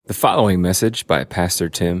The following message by Pastor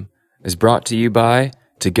Tim is brought to you by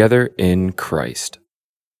Together in Christ.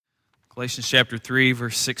 Galatians chapter 3,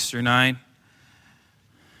 verse 6 through 9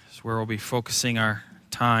 is where we'll be focusing our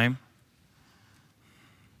time.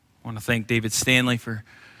 I want to thank David Stanley for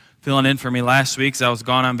filling in for me last week as I was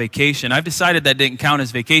gone on vacation. I've decided that didn't count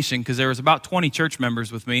as vacation because there was about 20 church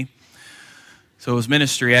members with me. So it was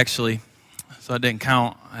ministry, actually. So it didn't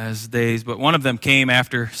count as days. But one of them came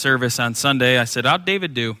after service on Sunday. I said, how'd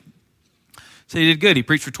David do? He said, he did good. He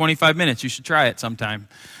preached for 25 minutes. You should try it sometime.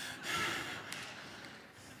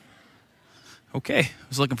 Okay. I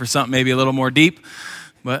was looking for something maybe a little more deep,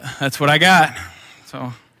 but that's what I got.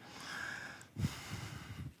 So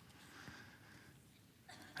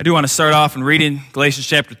I do want to start off in reading Galatians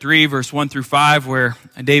chapter 3, verse 1 through 5, where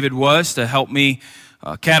David was to help me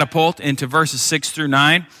catapult into verses 6 through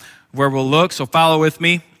 9. Where we'll look, so follow with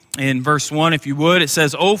me. In verse 1, if you would, it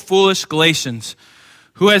says, O foolish Galatians,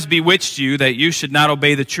 who has bewitched you that you should not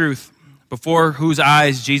obey the truth, before whose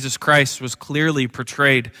eyes Jesus Christ was clearly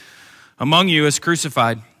portrayed among you as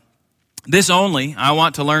crucified? This only I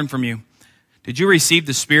want to learn from you. Did you receive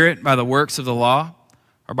the Spirit by the works of the law,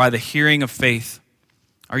 or by the hearing of faith?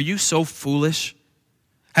 Are you so foolish?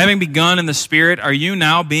 Having begun in the Spirit, are you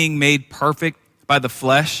now being made perfect by the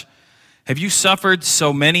flesh? Have you suffered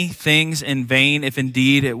so many things in vain, if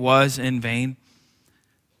indeed it was in vain?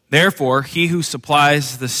 Therefore, he who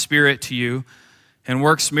supplies the Spirit to you and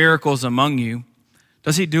works miracles among you,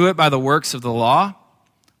 does he do it by the works of the law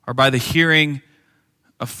or by the hearing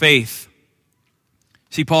of faith?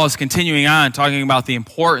 See, Paul is continuing on talking about the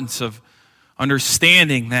importance of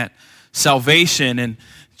understanding that salvation and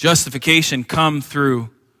justification come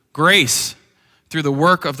through grace, through the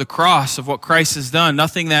work of the cross, of what Christ has done,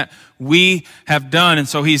 nothing that we have done. And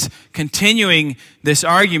so he's continuing this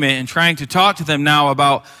argument and trying to talk to them now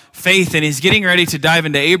about faith, and he's getting ready to dive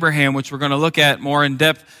into Abraham, which we're going to look at more in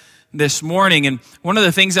depth this morning. And one of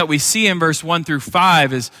the things that we see in verse 1 through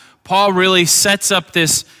 5 is Paul really sets up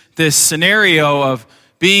this scenario of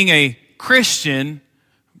being a Christian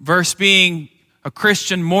versus being a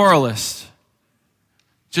Christian moralist.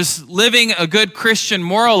 Just living a good Christian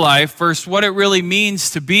moral life versus what it really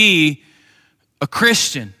means to be a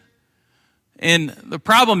Christian. And the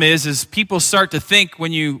problem is people start to think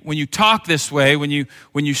when you talk this way, when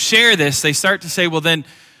you share this, they start to say, well then,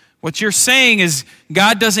 what you're saying is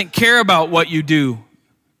God doesn't care about what you do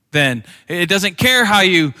then. It doesn't care how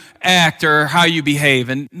you act or how you behave.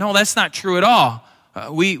 And no, that's not true at all.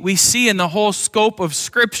 We see in the whole scope of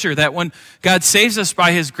Scripture that when God saves us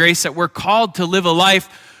by His grace, that we're called to live a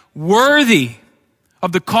life worthy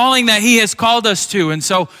of the calling that He has called us to. And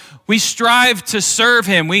so we strive to serve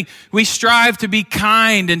Him. We strive to be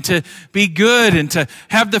kind and to be good and to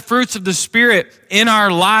have the fruits of the Spirit in our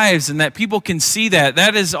lives, and that people can see that.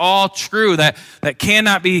 That is all true. That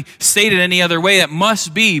cannot be stated any other way. It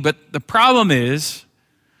must be. But the problem is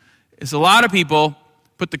a lot of people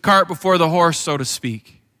put the cart before the horse, so to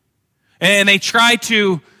speak. And they try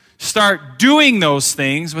to start doing those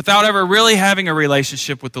things without ever really having a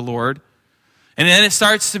relationship with the Lord. And then it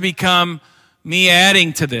starts to become me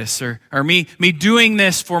adding to this, or me doing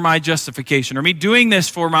this for my justification, or me doing this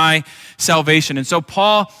for my salvation. And so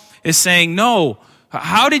Paul is saying, no,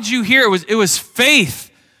 how did you hear? It was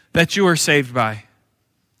faith that you were saved by.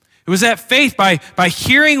 It was that faith by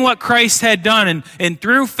hearing what Christ had done, and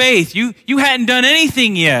through faith, you hadn't done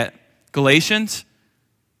anything yet, Galatians,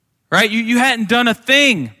 right? You hadn't done a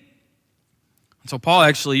thing. And so Paul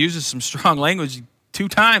actually uses some strong language 2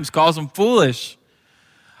 times, calls them foolish.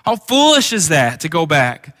 How foolish is that to go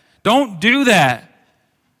back? Don't do that.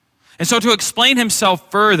 And so to explain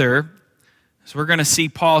himself further, so we're going to see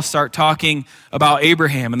Paul start talking about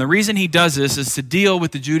Abraham. And the reason he does this is to deal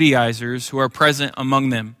with the Judaizers who are present among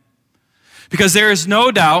them. Because there is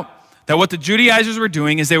no doubt that what the Judaizers were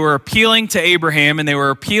doing is they were appealing to Abraham, and they were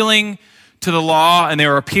appealing to the law, and they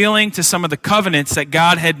were appealing to some of the covenants that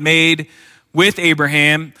God had made with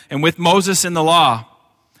Abraham and with Moses in the law.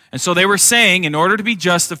 And so they were saying, in order to be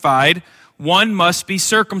justified, one must be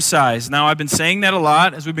circumcised. Now, I've been saying that a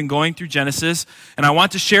lot as we've been going through Genesis, and I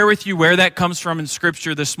want to share with you where that comes from in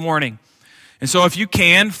Scripture this morning. And so if you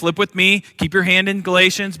can, flip with me, keep your hand in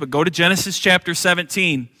Galatians, but go to Genesis chapter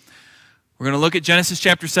 17. We're going to look at Genesis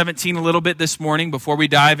chapter 17 a little bit this morning before we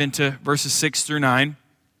dive into verses 6 through 9,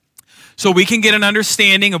 so we can get an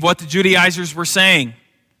understanding of what the Judaizers were saying.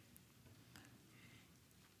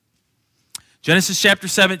 Genesis chapter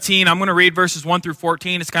 17, I'm going to read verses 1 through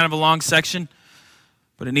 14. It's kind of a long section,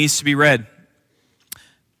 but it needs to be read.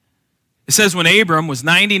 It says, when Abram was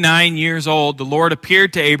 99 years old, the Lord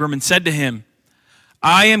appeared to Abram and said to him,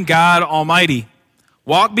 I am God Almighty.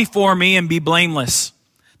 Walk before me and be blameless,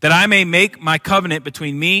 that I may make my covenant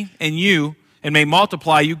between me and you and may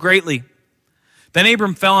multiply you greatly." Then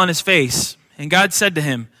Abram fell on his face, and God said to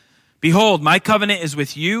him, "Behold, my covenant is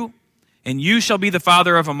with you, and you shall be the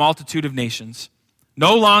father of a multitude of nations.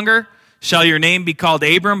 No longer shall your name be called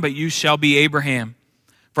Abram, but you shall be Abraham.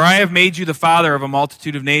 For I have made you the father of a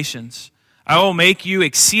multitude of nations. I will make you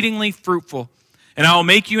exceedingly fruitful, and I will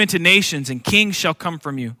make you into nations, and kings shall come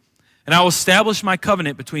from you. And I will establish my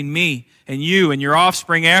covenant between me and you and your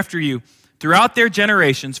offspring after you throughout their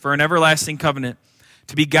generations for an everlasting covenant,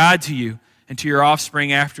 to be God to you and to your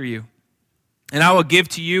offspring after you. And I will give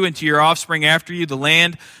to you and to your offspring after you the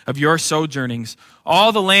land of your sojournings,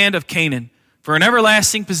 all the land of Canaan, for an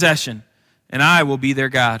everlasting possession, and I will be their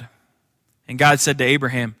God." And God said to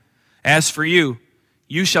Abraham, "As for you,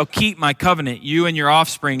 you shall keep my covenant, you and your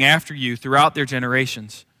offspring after you throughout their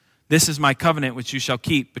generations. This is my covenant which you shall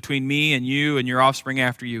keep between me and you and your offspring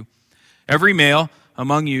after you. Every male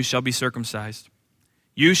among you shall be circumcised.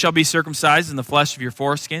 You shall be circumcised in the flesh of your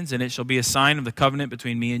foreskins, and it shall be a sign of the covenant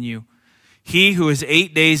between me and you. He who is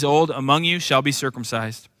 8 days old among you shall be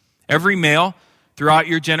circumcised. Every male throughout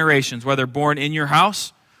your generations, whether born in your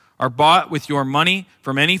house or bought with your money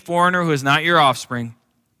from any foreigner who is not your offspring,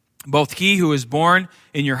 both he who is born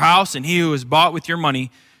in your house and he who is bought with your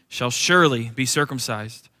money shall surely be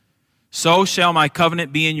circumcised. So shall my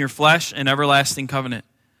covenant be in your flesh, an everlasting covenant.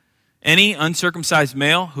 Any uncircumcised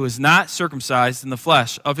male who is not circumcised in the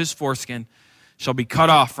flesh of his foreskin shall be cut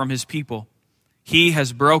off from his people. He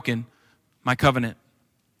has broken my covenant."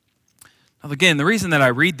 Now again, the reason that I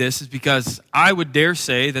read this is because I would dare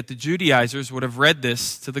say that the Judaizers would have read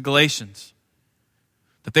this to the Galatians.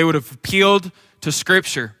 That they would have appealed to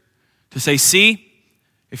Scripture to say, see,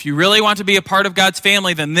 if you really want to be a part of God's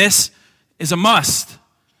family, then this is a must.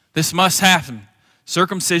 This must happen.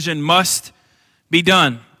 Circumcision must be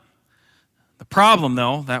done. The problem,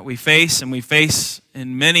 though, that we face, and we face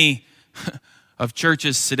in many of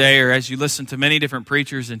churches today, or as you listen to many different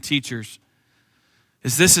preachers and teachers,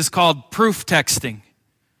 is this is called proof texting.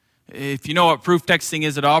 If you know what proof texting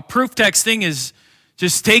is at all, proof texting is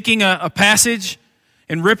just taking a passage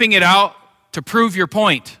and ripping it out to prove your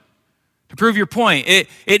point. To prove your point.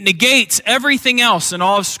 It negates everything else in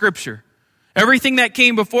all of Scripture. Everything that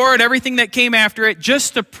came before it, everything that came after it,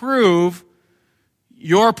 just to prove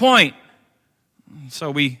your point.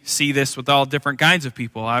 So we see this with all different kinds of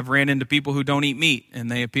people. I've ran into people who don't eat meat,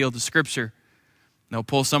 and they appeal to Scripture. They'll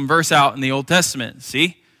pull some verse out in the Old Testament.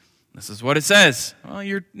 See, this is what it says. Well,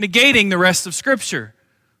 you're negating the rest of Scripture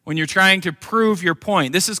when you're trying to prove your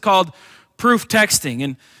point. This is called proof texting,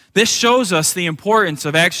 and this shows us the importance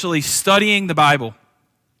of actually studying the Bible.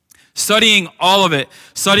 Studying all of it,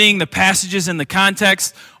 studying the passages in the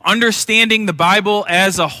context, understanding the Bible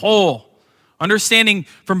as a whole, understanding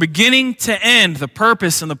from beginning to end the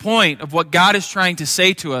purpose and the point of what God is trying to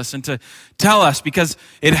say to us and to tell us, because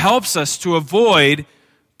it helps us to avoid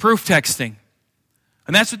proof texting.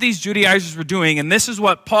 And that's what these Judaizers were doing, and this is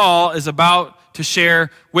what Paul is about to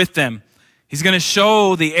share with them. He's going to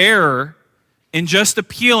show the error in just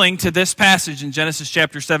appealing to this passage in Genesis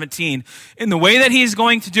chapter 17. And the way that he is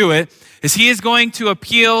going to do it is he is going to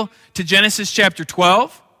appeal to Genesis chapter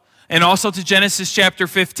 12 and also to Genesis chapter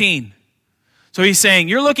 15. So he's saying,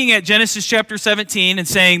 you're looking at Genesis chapter 17 and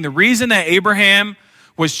saying the reason that Abraham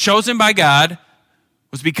was chosen by God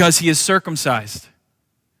was because he is circumcised.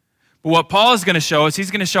 But what Paul is going to show is he's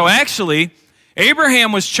going to show actually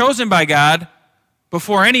Abraham was chosen by God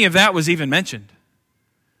before any of that was even mentioned.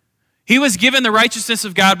 He was given the righteousness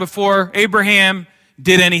of God before Abraham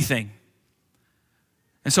did anything.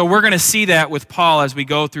 And so we're going to see that with Paul as we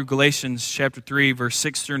go through Galatians chapter 3, verse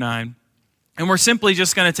 6 through 9. And we're simply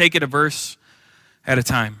just going to take it a verse at a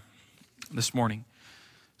time this morning.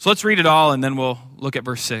 So let's read it all and then we'll look at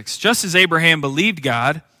verse 6. Just as Abraham believed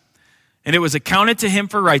God, and it was accounted to him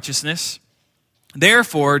for righteousness,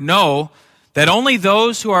 therefore know that only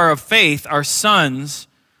those who are of faith are sons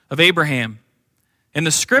of Abraham. And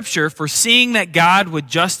the Scripture, foreseeing that God would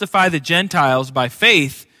justify the Gentiles by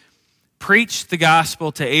faith, preached the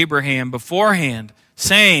gospel to Abraham beforehand,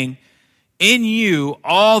 saying, in you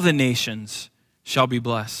all the nations shall be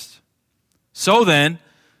blessed. So then,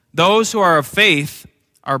 those who are of faith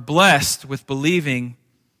are blessed with believing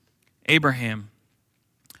Abraham.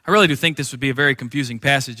 I really do think this would be a very confusing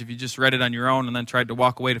passage if you just read it on your own and then tried to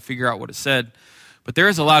walk away to figure out what it said. But there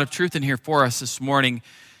is a lot of truth in here for us this morning.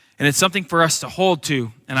 And it's something for us to hold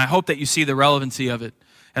to, and I hope that you see the relevancy of it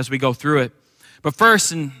as we go through it. But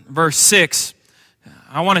first, in verse 6,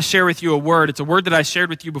 I want to share with you a word. It's a word that I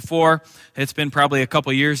shared with you before. It's been probably a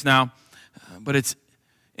couple years now, but it's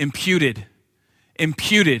imputed.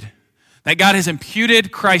 imputed. That God has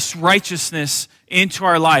imputed Christ's righteousness into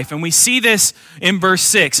our life. And we see this in verse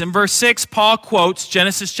 6. In verse 6, Paul quotes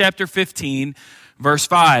Genesis chapter 15, verse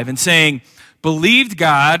 5, and saying, believed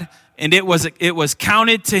God, and it was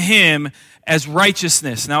counted to him as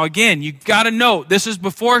righteousness. Now again, you've got to note, this is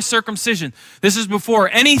before circumcision. This is before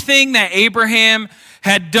anything that Abraham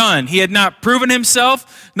had done. He had not proven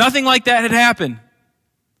himself. Nothing like that had happened.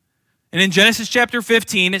 And in Genesis chapter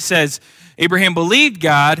 15, it says, Abraham believed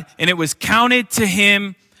God, and it was counted to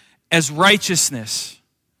him as righteousness.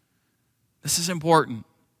 This is important.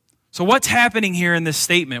 So what's happening here in this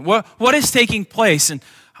statement? What is taking place? And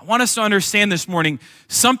I want us to understand this morning,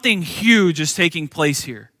 something huge is taking place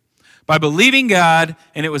here. By believing God,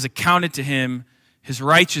 and it was accounted to him his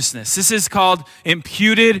righteousness. This is called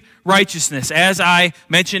imputed righteousness, as I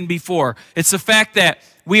mentioned before. It's the fact that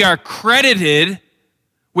we are credited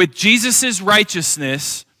with Jesus'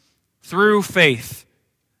 righteousness through faith.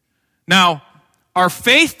 Now, our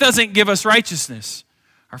faith doesn't give us righteousness.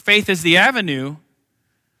 Our faith is the avenue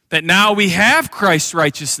that now we have Christ's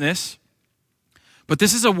righteousness, but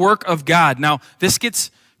this is a work of God. Now, this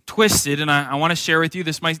gets twisted, and I want to share with you.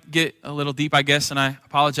 This might get a little deep, I guess, and I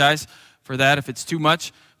apologize for that if it's too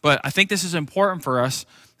much, but I think this is important for us,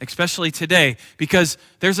 especially today, because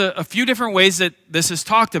there's a few different ways that this is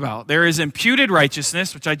talked about. There is imputed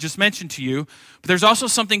righteousness, which I just mentioned to you, but there's also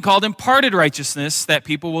something called imparted righteousness that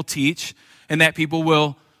people will teach and that people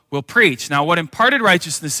will preach. Now, what imparted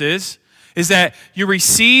righteousness is that you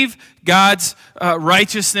receive God's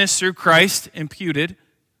righteousness through Christ, imputed,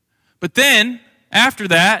 but then, after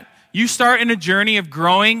that, you start in a journey of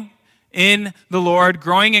growing in the Lord,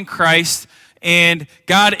 growing in Christ, and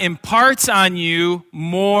God imparts on you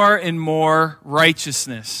more and more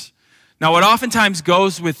righteousness. Now, what oftentimes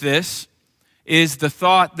goes with this is the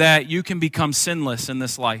thought that you can become sinless in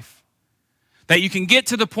this life. That you can get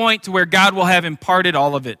to the point to where God will have imparted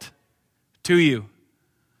all of it to you.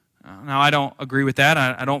 Now, I don't agree with that.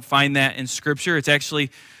 I don't find that in Scripture. It's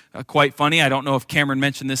actually quite funny. I don't know if Cameron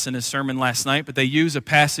mentioned this in his sermon last night, but they use a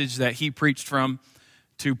passage that he preached from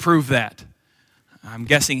to prove that. I'm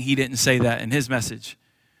guessing he didn't say that in his message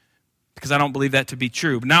because I don't believe that to be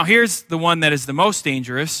true. But now here's the one that is the most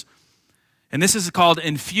dangerous, and this is called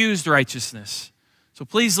infused righteousness. So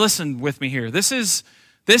please listen with me here. This is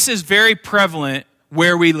very prevalent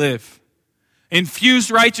where we live.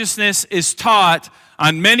 Infused righteousness is taught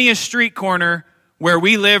on many a street corner where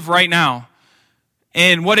we live right now.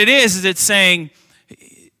 And what it is it's saying,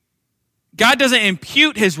 God doesn't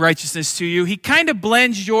impute his righteousness to you. He kind of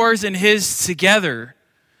blends yours and his together.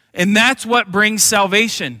 And that's what brings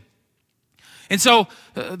salvation. And so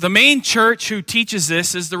the main church who teaches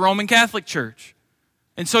this is the Roman Catholic Church.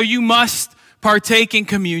 And so you must partake in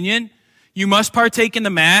communion. You must partake in the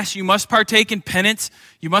Mass. You must partake in penance.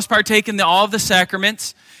 You must partake in all of the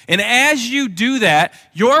sacraments. And as you do that,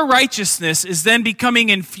 your righteousness is then becoming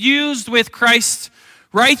infused with Christ's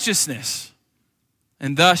righteousness.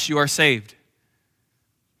 And thus you are saved.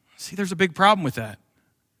 See, there's a big problem with that.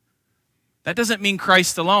 That doesn't mean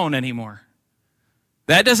Christ alone anymore.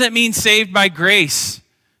 That doesn't mean saved by grace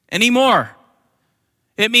anymore.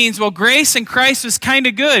 It means, well, grace and Christ is kind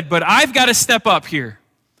of good, but I've got to step up here.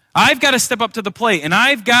 I've got to step up to the plate, and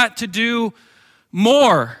I've got to do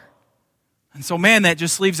more. And so, man, that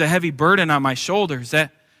just leaves a heavy burden on my shoulders.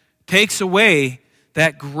 That takes away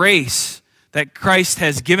that grace that Christ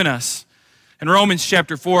has given us. In Romans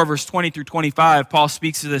chapter 4, verse 20 through 25, Paul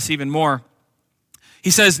speaks to this even more.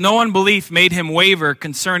 He says, no unbelief made him waver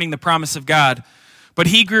concerning the promise of God, but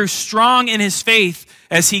he grew strong in his faith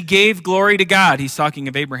as he gave glory to God. He's talking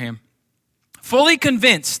of Abraham. Fully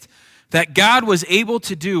convinced that God was able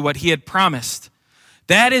to do what he had promised.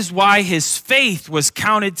 That is why his faith was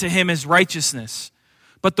counted to him as righteousness.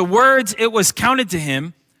 But the words "it was counted to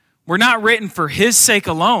him" were not written for his sake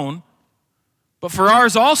alone, but for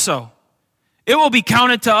ours also. It will be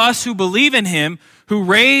counted to us who believe in him, who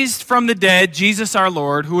raised from the dead Jesus our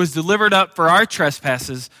Lord, who was delivered up for our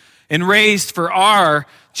trespasses and raised for our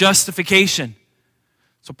justification.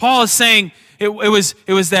 So Paul is saying it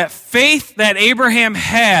was that faith that Abraham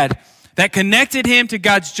had that connected him to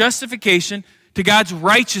God's justification, to God's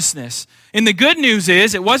righteousness. And the good news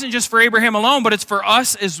is it wasn't just for Abraham alone, but it's for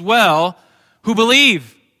us as well who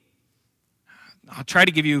believe. I'll try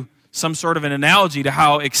to give you some sort of an analogy to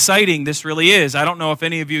how exciting this really is. I don't know if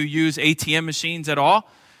any of you use ATM machines at all.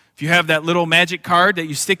 If you have that little magic card that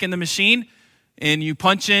you stick in the machine and you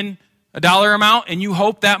punch in a dollar amount and you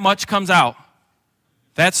hope that much comes out.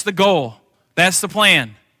 That's the goal. That's the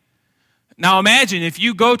plan. Now imagine if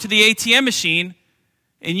you go to the ATM machine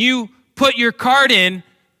and you put your card in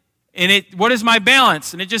And what is my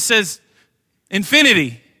balance? And it just says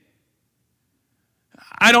infinity.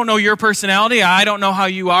 I don't know your personality. I don't know how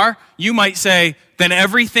you are. You might say, then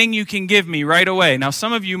everything you can give me right away. Now,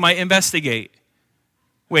 some of you might investigate.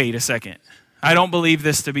 Wait a second. I don't believe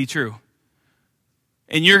this to be true.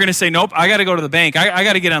 And you're going to say, nope, I got to go to the bank. I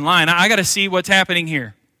got to get online. I got to see what's happening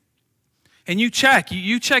here. And you check.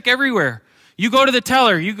 You check everywhere. You go to the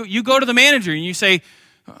teller. You go to the manager and you say,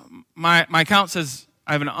 my account says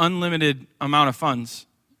I have an unlimited amount of funds.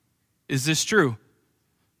 Is this true?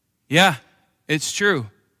 Yeah, it's true.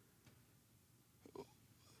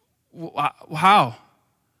 How?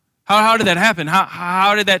 How did that happen?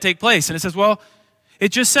 How did that take place? And it says, well,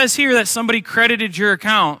 it just says here that somebody credited your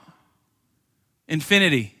account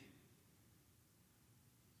infinity.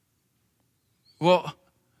 Well,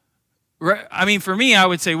 I mean, for me, I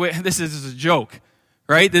would say, wait, this is a joke,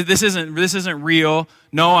 right? This isn't real.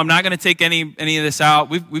 No, I'm not going to take any of this out.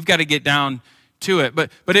 We've got to get down to it.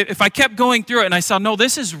 But if I kept going through it and I saw, no,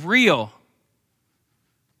 this is real.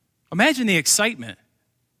 Imagine the excitement.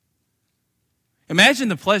 Imagine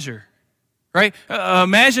the pleasure, right?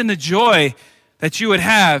 Imagine the joy that you would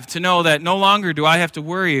have to know that no longer do I have to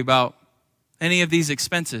worry about any of these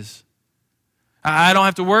expenses. I don't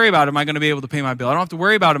have to worry about, am I going to be able to pay my bill? I don't have to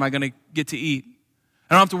worry about, am I going to get to eat?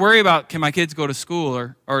 I don't have to worry about, can my kids go to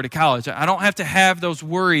school or to college? I don't have to have those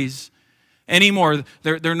worries anymore.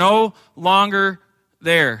 They're no longer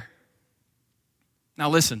there. Now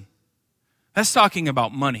listen, that's talking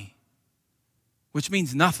about money, which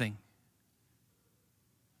means nothing.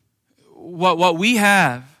 What we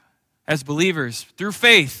have as believers through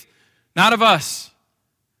faith, not of us,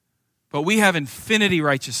 but we have infinity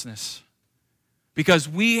righteousness because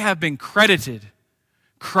we have been credited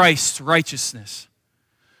Christ's righteousness.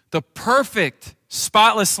 The perfect,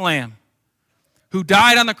 spotless Lamb who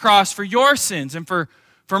died on the cross for your sins and for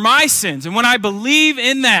my sins. And when I believe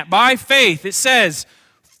in that by faith, it says,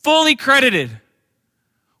 fully credited,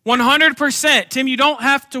 100%. Tim, you don't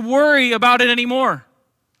have to worry about it anymore.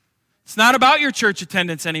 It's not about your church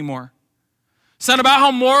attendance anymore. It's not about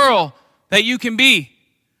how moral that you can be.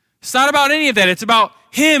 It's not about any of that. It's about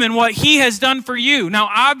Him and what He has done for you. Now,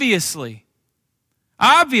 obviously,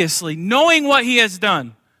 knowing what He has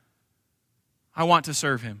done, I want to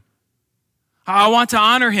serve Him. I want to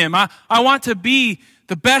honor Him. I want to be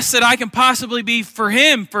the best that I can possibly be for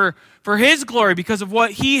Him, for His glory, because of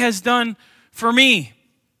what He has done for me.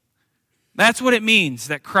 That's what it means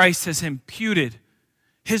that Christ has imputed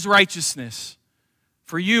His righteousness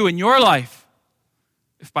for you in your life,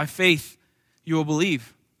 if by faith you will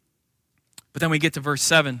believe. But then we get to verse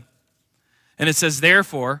 7, and it says,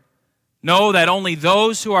 therefore, know that only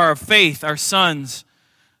those who are of faith are sons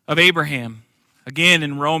of Abraham. Again,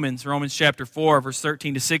 in Romans chapter 4, verse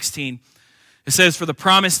 13 to 16, it says, for the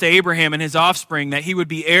promise to Abraham and his offspring that he would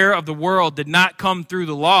be heir of the world did not come through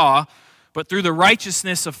the law, but through the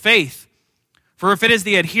righteousness of faith. For if it is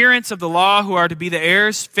the adherents of the law who are to be the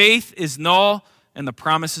heirs, faith is null and the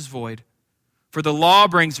promise is void. For the law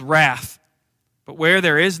brings wrath, but where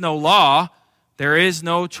there is no law, there is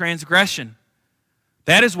no transgression.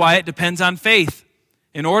 That is why it depends on faith,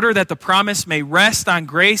 in order that the promise may rest on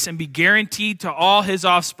grace and be guaranteed to all his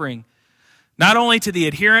offspring, not only to the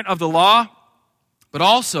adherent of the law, but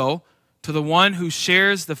also to the one who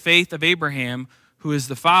shares the faith of Abraham, who is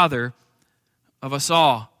the father of us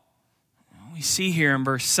all. We see here in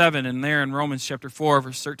verse 7 and there in Romans chapter 4,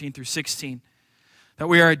 verse 13 through 16, that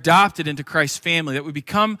we are adopted into Christ's family, that we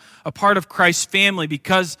become a part of Christ's family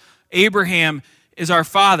because Abraham is our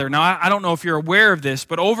father. Now, I don't know if you're aware of this,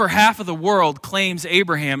 but over half of the world claims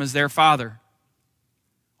Abraham as their father.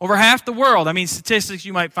 Over half the world. I mean, statistics,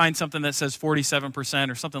 you might find something that says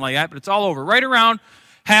 47% or something like that, but it's all over. Right around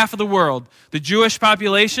half of the world. The Jewish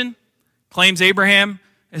population claims Abraham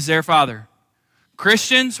as their father.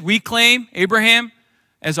 Christians, we claim Abraham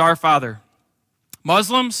as our father.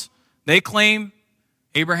 Muslims, they claim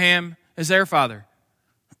Abraham as their father.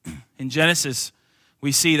 In Genesis,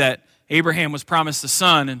 we see that Abraham was promised a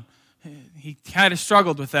son, and he kind of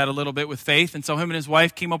struggled with that a little bit with faith, and so him and his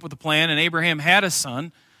wife came up with a plan, and Abraham had a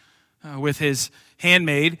son with his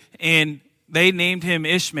handmaid, and they named him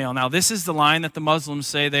Ishmael. Now, this is the line that the Muslims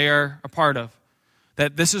say they are a part of,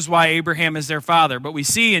 that this is why Abraham is their father. But we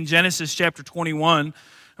see in Genesis chapter 21,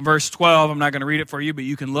 verse 12, I'm not going to read it for you, but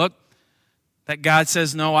you can look, that God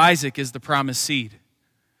says, no, Isaac is the promised seed.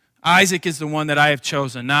 Isaac is the one that I have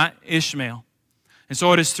chosen, not Ishmael. And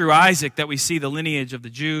so it is through Isaac that we see the lineage of the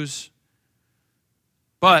Jews.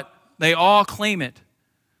 But they all claim it.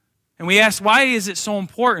 And we ask, why is it so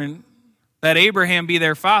important that Abraham be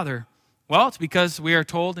their father? Well, it's because we are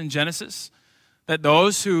told in Genesis that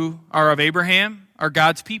those who are of Abraham are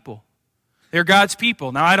God's people. They're God's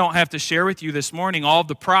people. Now, I don't have to share with you this morning all of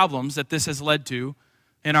the problems that this has led to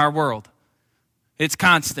in our world. It's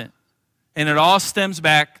constant. And it all stems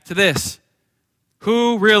back to this.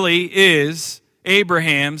 Who really is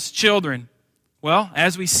Abraham's children? Well,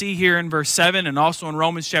 as we see here in verse 7 and also in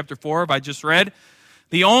Romans chapter 4, if I just read,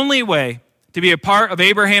 the only way to be a part of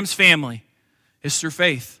Abraham's family is through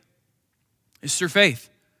faith. It's through faith.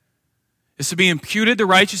 It's to be imputed the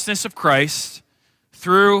righteousness of Christ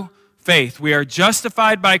through faith. We are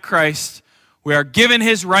justified by Christ. We are given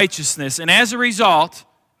his righteousness. And as a result,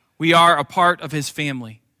 we are a part of his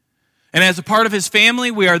family. And as a part of his family,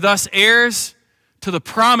 we are thus heirs to the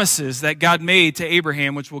promises that God made to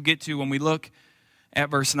Abraham, which we'll get to when we look at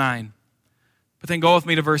verse 9. But then go with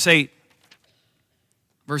me to verse 8.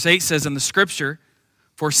 Verse 8 says in the scripture,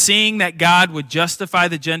 foreseeing that God would justify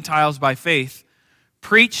the Gentiles by faith,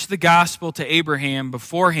 preached the gospel to Abraham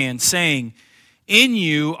beforehand, saying, in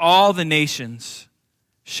you all the nations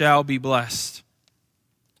shall be blessed.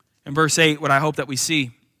 In verse 8, what I hope that we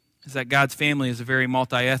see is that God's family is a very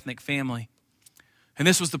multi-ethnic family. And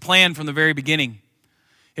this was the plan from the very beginning.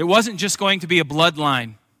 It wasn't just going to be a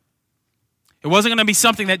bloodline. It wasn't going to be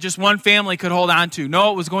something that just one family could hold on to.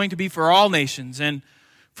 No, it was going to be for all nations and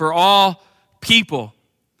for all people.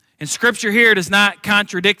 And Scripture here does not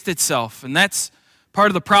contradict itself. And that's part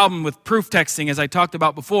of the problem with proof texting, as I talked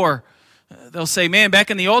about before. They'll say, man, back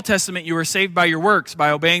in the Old Testament, you were saved by your works,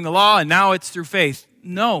 by obeying the law, and now it's through faith.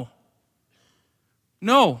 No.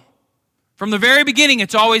 No. From the very beginning,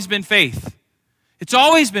 it's always been faith. It's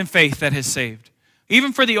always been faith that has saved.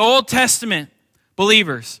 Even for the Old Testament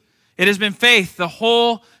believers, it has been faith the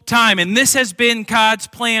whole time. And this has been God's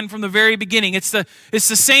plan from the very beginning. It's the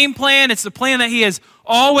same plan. It's the plan that he has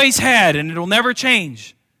always had, and it will never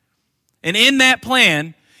change. And in that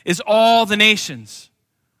plan is all the nations,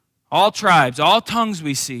 all tribes, all tongues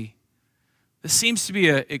we see. This seems to be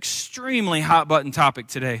an extremely hot-button topic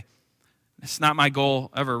today. It's not my goal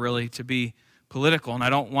ever, really, to be political, and I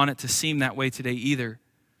don't want it to seem that way today either.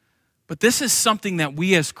 But this is something that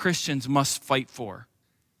we as Christians must fight for.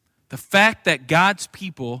 The fact that God's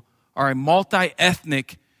people are a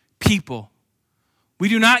multi-ethnic people. We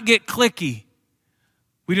do not get cliquey.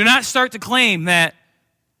 We do not start to claim that,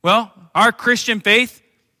 well, our Christian faith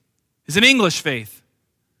is an English faith.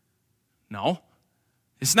 No,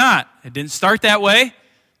 it's not. It didn't start that way.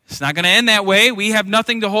 It's not going to end that way. We have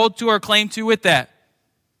nothing to hold to or claim to with that.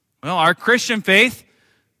 Well, our Christian faith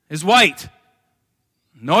is white.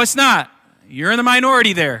 No, it's not. You're in the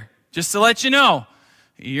minority there, just to let you know.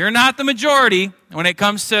 You're not the majority when it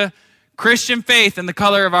comes to Christian faith and the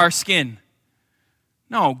color of our skin.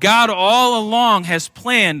 No, God all along has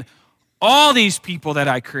planned all these people that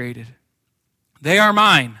I created. They are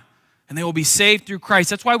mine, and they will be saved through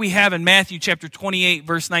Christ. That's why we have in Matthew chapter 28,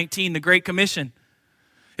 verse 19, the Great Commission.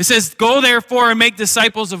 It says, go therefore and make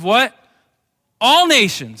disciples of what? All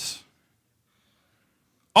nations.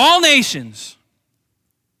 All nations.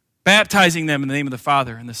 Baptizing them in the name of the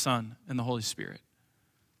Father and the Son and the Holy Spirit.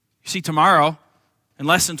 You see, tomorrow, in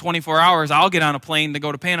less than 24 hours, I'll get on a plane to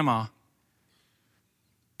go to Panama.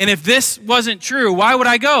 And if this wasn't true, why would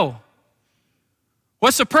I go?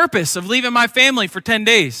 What's the purpose of leaving my family for 10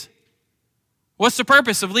 days? What's the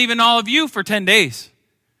purpose of leaving all of you for 10 days?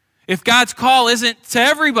 If God's call isn't to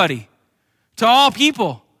everybody, to all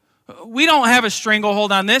people, we don't have a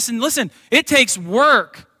stranglehold on this. And listen, it takes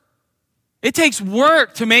work. It takes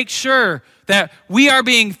work to make sure that we are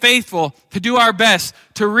being faithful to do our best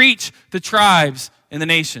to reach the tribes and the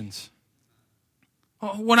nations.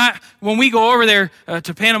 When we go over there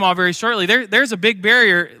to Panama very shortly, there's a big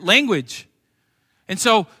barrier, language. And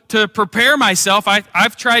so to prepare myself,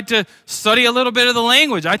 I've tried to study a little bit of the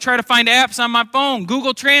language. I try to find apps on my phone,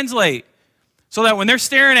 Google Translate, so that when they're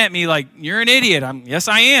staring at me like, you're an idiot, yes,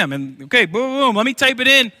 I am. And okay, boom, boom, let me type it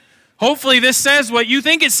in. Hopefully this says what you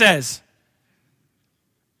think it says.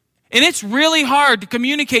 And it's really hard to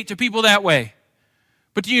communicate to people that way.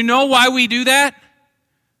 But do you know why we do that?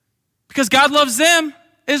 Because God loves them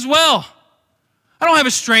as well. I don't have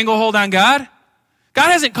a stranglehold on God.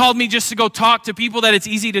 God hasn't called me just to go talk to people that it's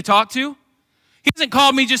easy to talk to. He hasn't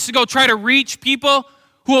called me just to go try to reach people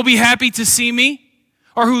who will be happy to see me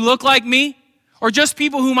or who look like me or just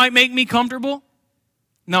people who might make me comfortable.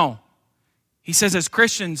 No. He says as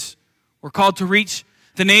Christians, we're called to reach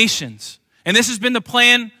the nations. And this has been the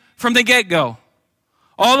plan from the get-go,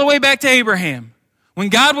 all the way back to Abraham. When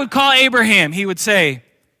God would call Abraham, he would say,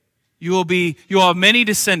 you will have many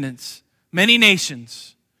descendants, many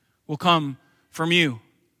nations will come from you.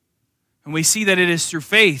 And we see that it is through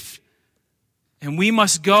faith. And we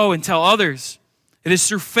must go and tell others It is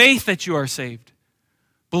through faith that you are saved.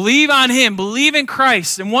 Believe on him, believe in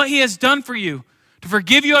Christ and what he has done for you to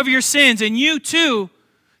forgive you of your sins, and you too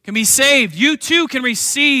can be saved. You too can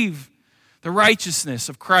receive the righteousness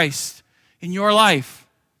of Christ in your life.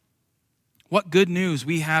 What good news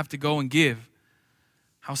we have to go and give.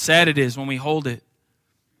 How sad it is when we hold it.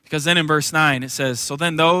 Because then in verse 9 it says, so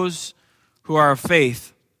then those who are of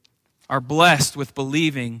faith are blessed with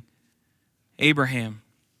believing Abraham.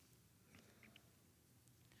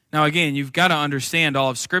 Now again, you've got to understand all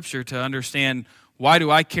of Scripture to understand, why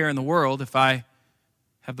do I care in the world if I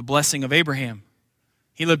have the blessing of Abraham?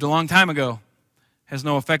 He lived a long time ago. Has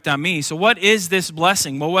no effect on me. So what is this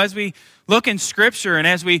blessing? Well, as we look in Scripture and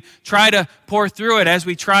as we try to pour through it, as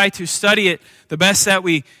we try to study it the best that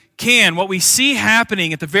we can, what we see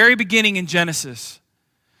happening at the very beginning in Genesis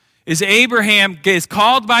is Abraham is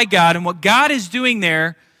called by God, and what God is doing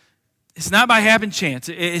there is not by happen chance.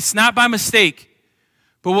 It's not by mistake.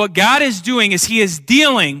 But what God is doing is he is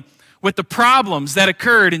dealing with the problems that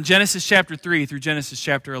occurred in Genesis chapter 3 through Genesis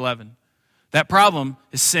chapter 11. That problem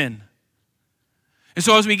is sin. And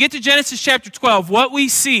so as we get to Genesis chapter 12, what we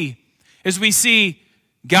see is we see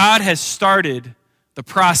God has started the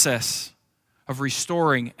process of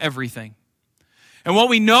restoring everything. And what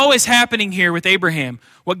we know is happening here with Abraham,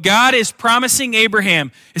 what God is promising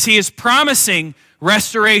Abraham is he is promising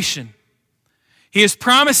restoration. He is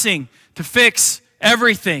promising to fix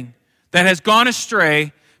everything that has gone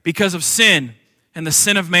astray because of sin and the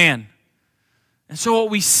sin of man. And so what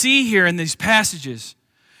we see here in these passages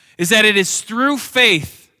is that it is through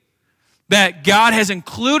faith that God has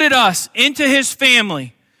included us into his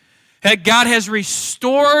family, that God has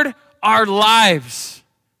restored our lives.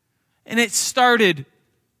 And it started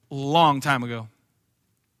a long time ago.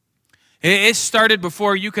 It started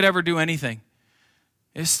before you could ever do anything.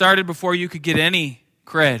 It started before you could get any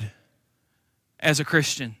cred as a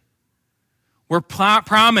Christian. We're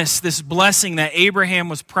promised this blessing that Abraham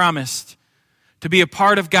was promised to be a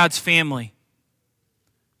part of God's family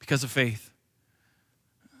because of faith.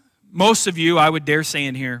 Most of you, I would dare say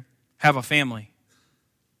in here, have a family.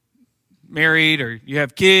 Married, or you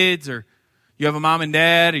have kids, or you have a mom and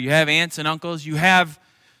dad, or you have aunts and uncles. You have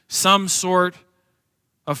some sort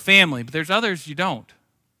of family, but there's others you don't.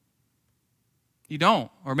 You don't.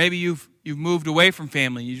 Or maybe you've moved away from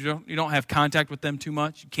family. You don't have contact with them too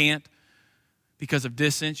much. You can't because of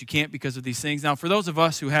distance. You can't because of these things. Now, for those of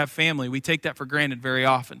us who have family, we take that for granted very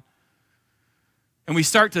often. And we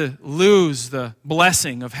start to lose the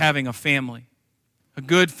blessing of having a family, a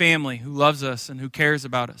good family who loves us and who cares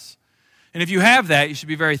about us. And if you have that, you should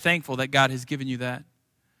be very thankful that God has given you that.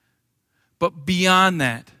 But beyond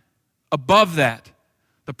that, above that,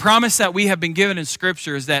 the promise that we have been given in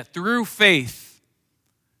Scripture is that through faith,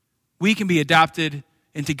 we can be adopted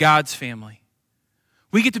into God's family.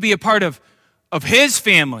 We get to be a part of his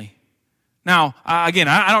family. Now, again,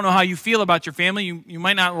 I don't know how you feel about your family. You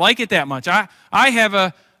might not like it that much. I have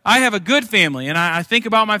a good family, and I think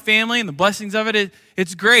about my family and the blessings of it.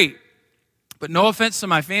 It's great. But no offense to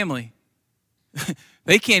my family.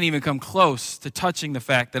 They can't even come close to touching the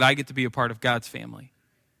fact that I get to be a part of God's family.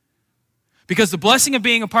 Because the blessing of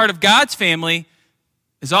being a part of God's family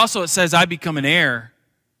is also, it says, I become an heir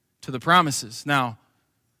to the promises. Now,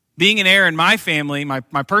 being an heir in my family, my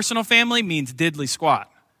personal family, means diddly squat.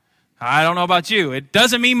 I don't know about you. It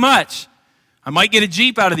doesn't mean much. I might get a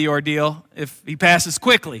Jeep out of the ordeal if he passes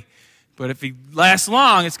quickly. But if he lasts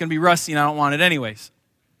long, it's going to be rusty and I don't want it anyways.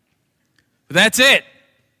 But that's it.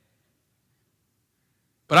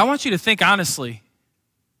 But I want you to think honestly.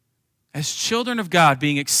 As children of God,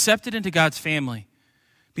 being accepted into God's family,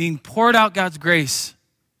 being poured out God's grace,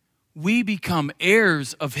 we become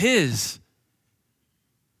heirs of his.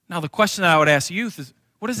 Now the question that I would ask youth is,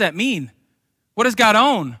 what does that mean? What does God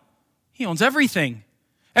own? He owns everything.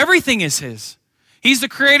 Everything is his. He's the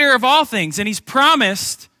creator of all things, and he's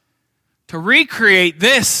promised to recreate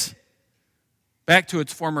this back to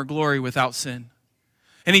its former glory without sin.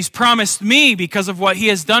 And he's promised me because of what he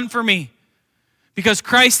has done for me. Because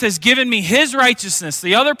Christ has given me his righteousness.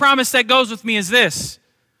 The other promise that goes with me is this.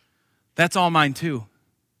 That's all mine too.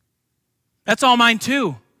 That's all mine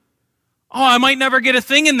too. Oh, I might never get a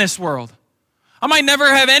thing in this world. I might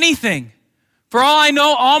never have anything. For all I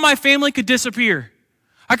know, all my family could disappear.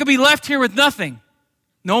 I could be left here with nothing.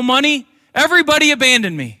 No money. Everybody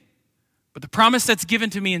abandoned me. But the promise that's given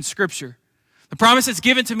to me in Scripture, the promise that's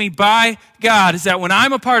given to me by God, is that when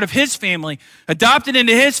I'm a part of his family, adopted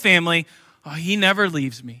into his family, he never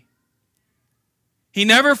leaves me. He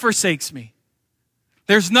never forsakes me.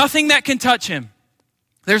 There's nothing that can touch him.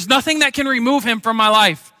 There's nothing that can remove him from my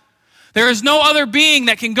life. There is no other being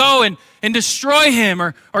that can go and destroy him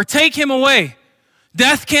or take him away.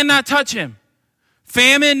 Death cannot touch him.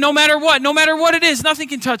 Famine, no matter what it is, nothing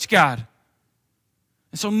can touch God.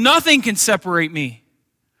 And so nothing can separate me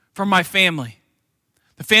from my family.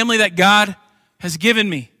 The family that God has given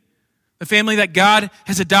me. The family that God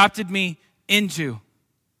has adopted me into.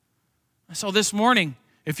 So this morning,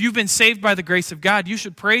 if you've been saved by the grace of God, you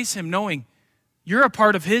should praise him knowing you're a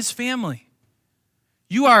part of his family.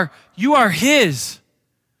 You are his.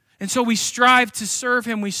 And so we strive to serve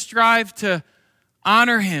him. We strive to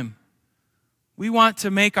honor him. We want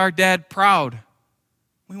to make our dad proud.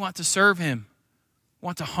 We want to serve him. We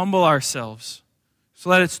want to humble ourselves so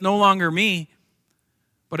that it's no longer me,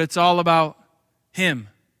 but it's all about him.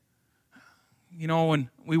 You know, when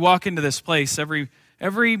we walk into this place, every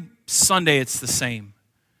Sunday it's the same.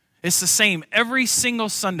 It's the same every single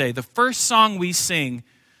Sunday. The first song we sing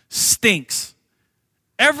stinks.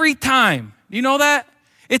 Every time. You know that?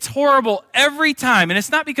 It's horrible every time. And it's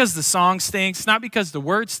not because the song stinks. It's not because the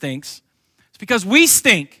word stinks. It's because we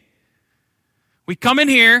stink. We come in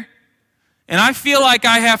here, and I feel like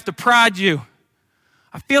I have to prod you.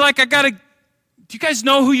 I feel like I got to... Do you guys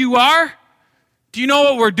know who you are? Do you know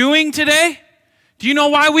what we're doing today? Do you know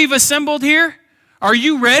why we've assembled here? Are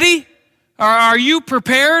you ready? Are you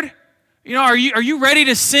prepared? You know, are you ready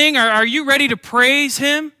to sing? Are you ready to praise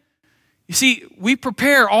him? You see, we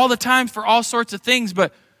prepare all the time for all sorts of things,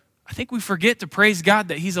 but I think we forget to praise God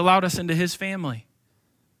that he's allowed us into his family.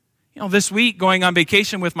 You know, this week, going on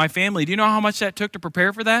vacation with my family, do you know how much that took to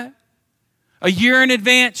prepare for that? A year in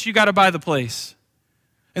advance, you got to buy the place.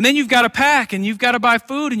 And then you've got to pack, and you've got to buy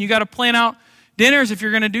food, and you've got to plan out dinners if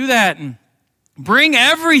you're going to do that, and bring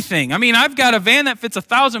everything. I mean, I've got a van that fits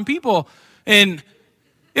 1,000 people, and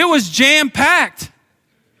it was jam-packed.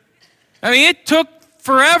 I mean, it took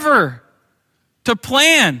forever to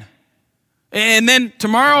plan. And then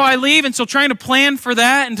tomorrow I leave, and so trying to plan for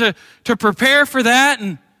that and to prepare for that.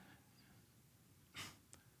 And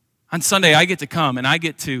on Sunday, I get to come, and I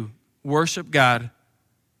get to worship God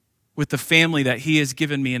with the family that he has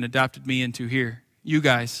given me and adopted me into here, you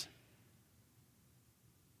guys.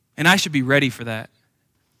 And I should be ready for that.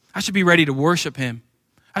 I should be ready to worship him.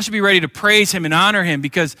 I should be ready to praise him and honor him,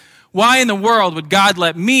 because why in the world would God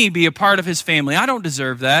let me be a part of his family? I don't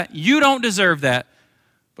deserve that. You don't deserve that.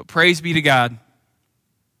 But praise be to God.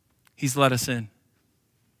 He's let us in.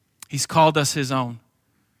 He's called us his own.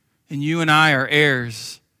 And you and I are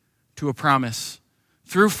heirs to a promise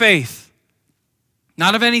through faith.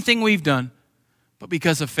 Not of anything we've done, but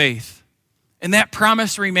because of faith. And that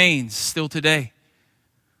promise remains still today.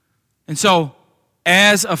 And so,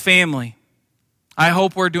 as a family, I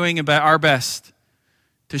hope we're doing our best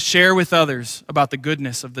to share with others about the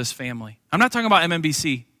goodness of this family. I'm not talking about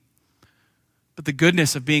MMBC, but the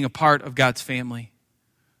goodness of being a part of God's family.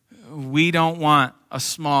 We don't want a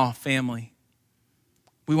small family.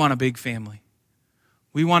 We want a big family.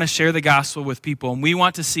 We want to share the gospel with people, and we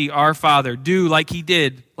want to see our Father do like he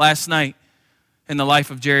did last night in the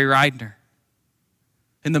life of Jerry Reidner.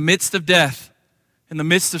 In the midst of death, in the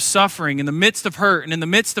midst of suffering, in the midst of hurt, and in the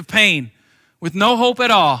midst of pain, with no hope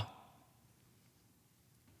at all,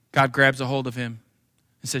 God grabs a hold of him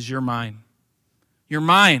and says, "You're mine. You're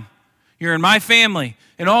mine. You're in my family.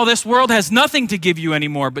 And all this world has nothing to give you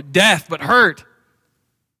anymore but death, but hurt.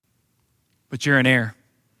 But you're an heir.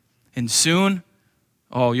 And soon,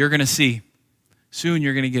 you're going to see. Soon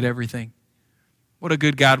you're going to get everything." What a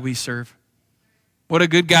good God we serve. What a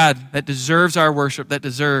good God that deserves our worship, that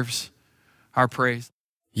deserves our praise.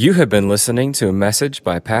 You have been listening to a message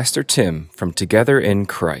by Pastor Tim from Together in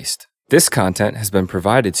Christ. This content has been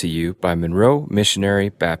provided to you by Monroe Missionary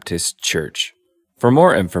Baptist Church. For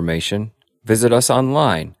more information, visit us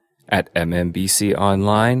online at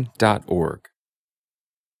mmbconline.org.